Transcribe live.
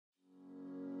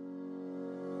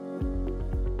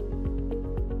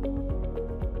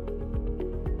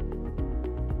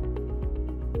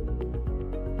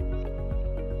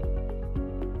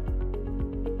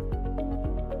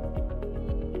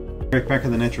Bakker,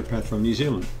 the naturopath from New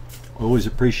Zealand. I always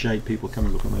appreciate people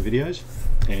coming to look at my videos,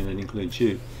 and that includes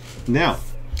you. Now,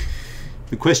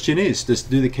 the question is,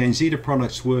 do the CanXida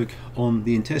products work on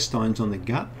the intestines, on the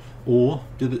gut, or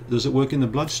does it work in the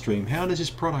bloodstream? How does this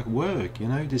product work? You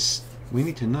know, we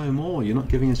need to know more. You're not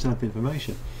giving us enough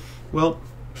information. Well,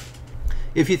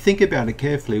 if you think about it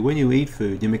carefully, when you eat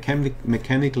food, you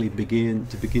mechanically begin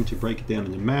to break it down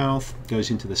in the mouth,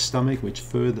 goes into the stomach, which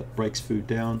further breaks food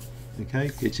down,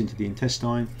 okay, gets into the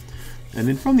intestine, and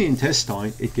then from the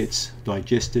intestine it gets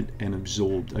digested and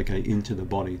absorbed, okay, into the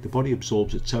body. The body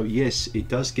absorbs it. So yes, it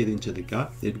does get into the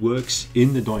gut. It works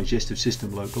in the digestive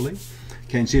system locally.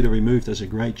 CanXida Remove does a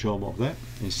great job of that,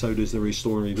 and so does the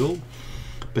Restore and Rebuild.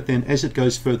 But then as it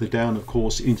goes further down, of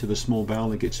course, into the small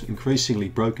bowel, it gets increasingly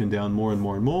broken down more and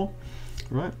more and more,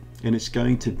 right? And it's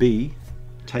going to be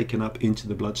taken up into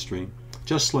the bloodstream.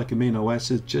 Just like amino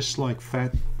acids, just like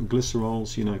fat,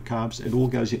 glycerols, you know, carbs, it all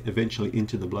goes eventually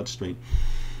into the bloodstream.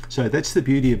 So that's the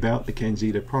beauty about the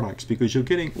CanXida products, because you're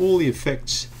getting all the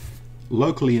effects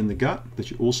locally in the gut, but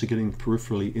you're also getting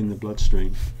peripherally in the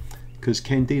bloodstream. Because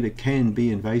Candida can be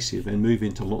invasive and move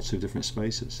into lots of different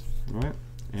spaces, right?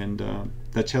 And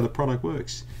that's how the product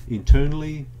works,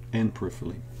 internally and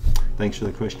peripherally. Thanks for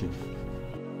the question.